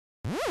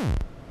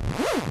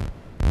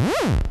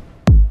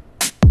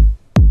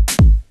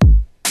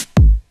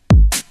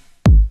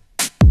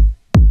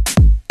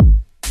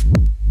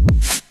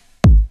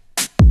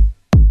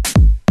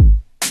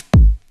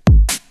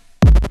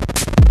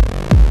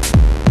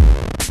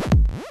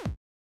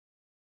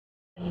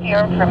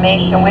your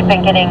information. We've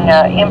been getting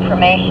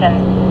information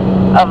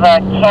of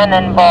a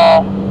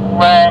cannonball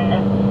run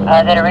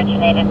that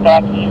originated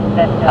back east.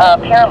 That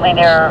apparently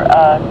there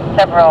are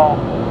several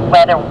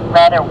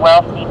rather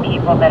wealthy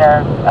people that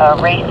are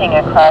racing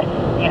across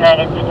the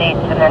United States,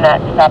 and they're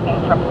not stopping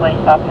for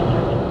police officers.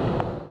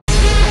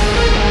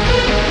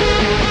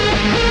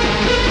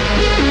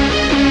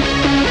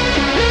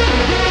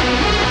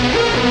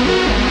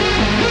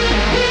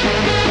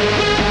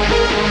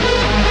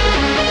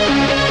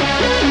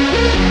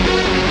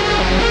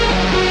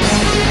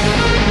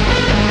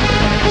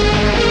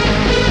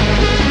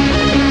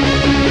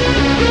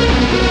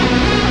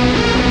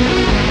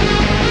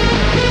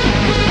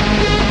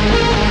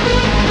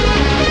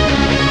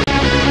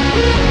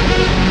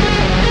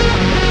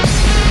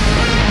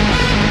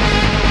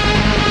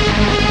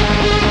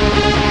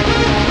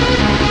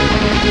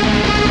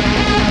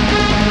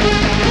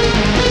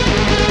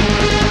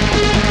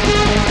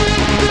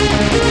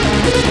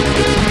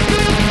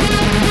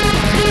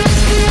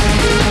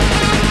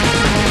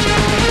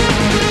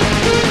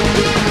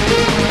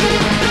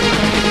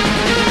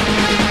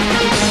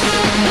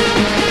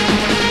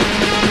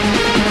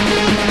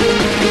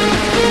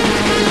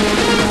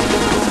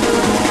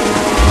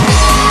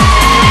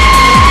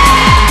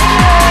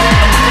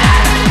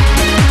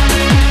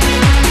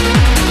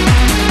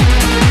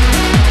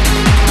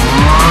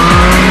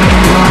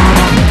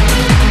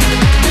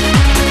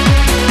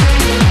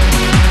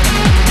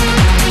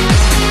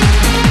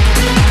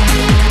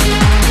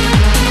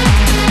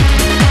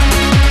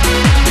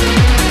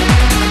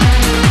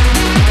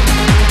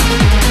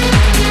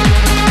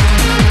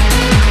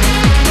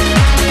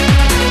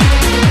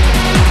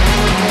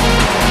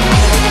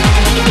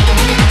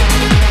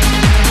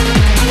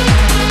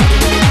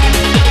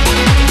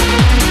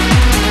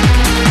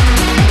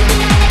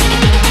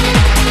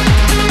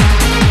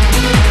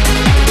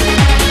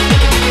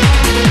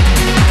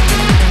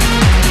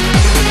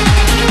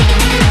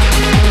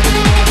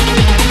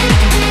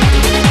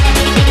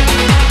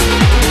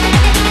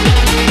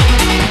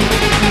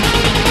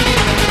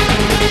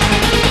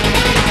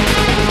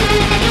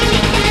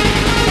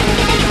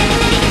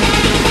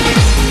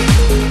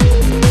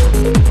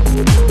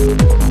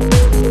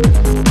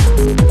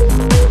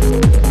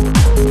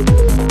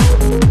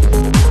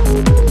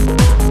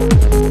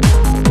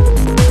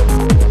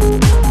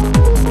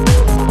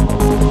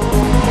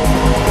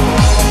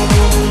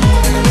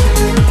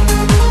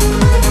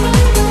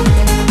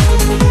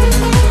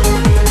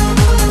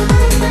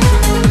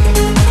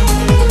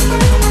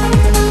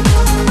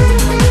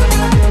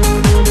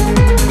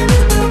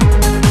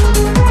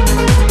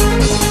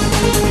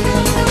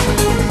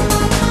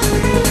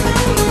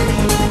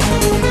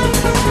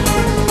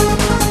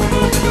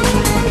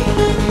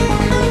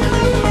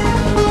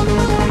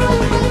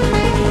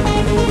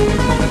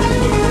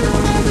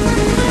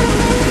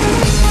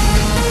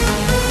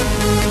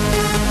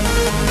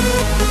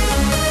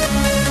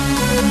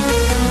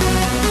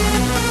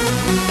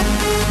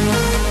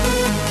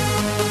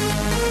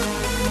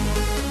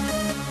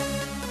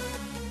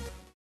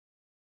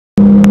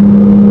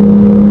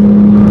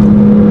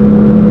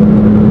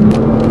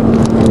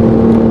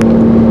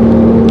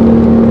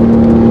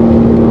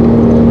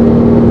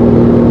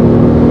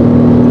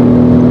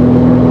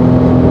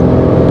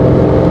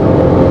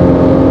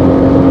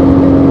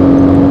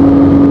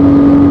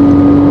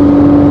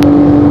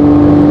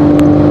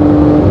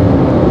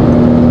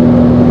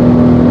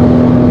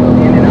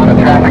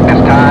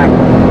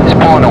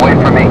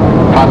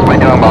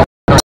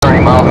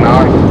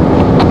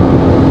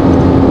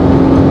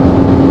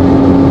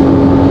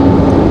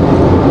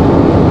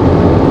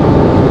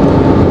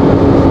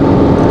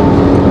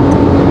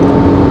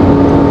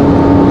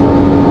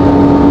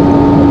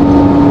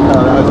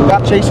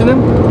 Chasing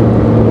him?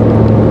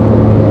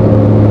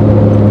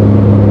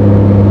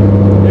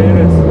 There it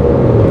is.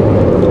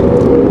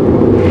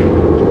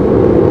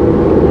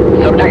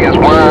 Subject is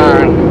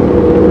wearing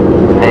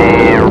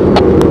a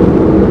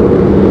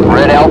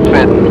red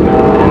outfit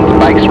and the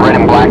bike's red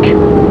and black.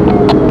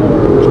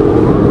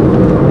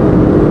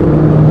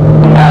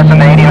 Passing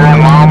the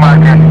 89-mile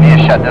marker.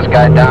 Need to shut this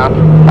guy down.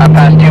 I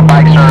passed 2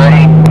 bikes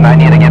already, and I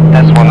need to get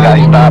this one guy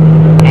stopped.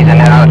 He's in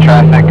and out of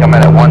traffic, coming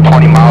at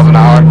 120 miles an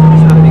hour.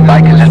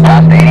 Bike is just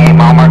past the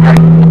 88-mile marker.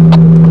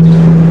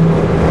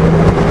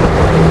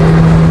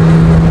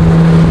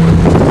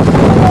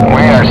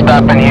 We are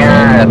stopping here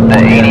at the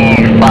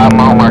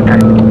 85-mile marker.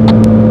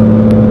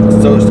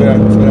 So,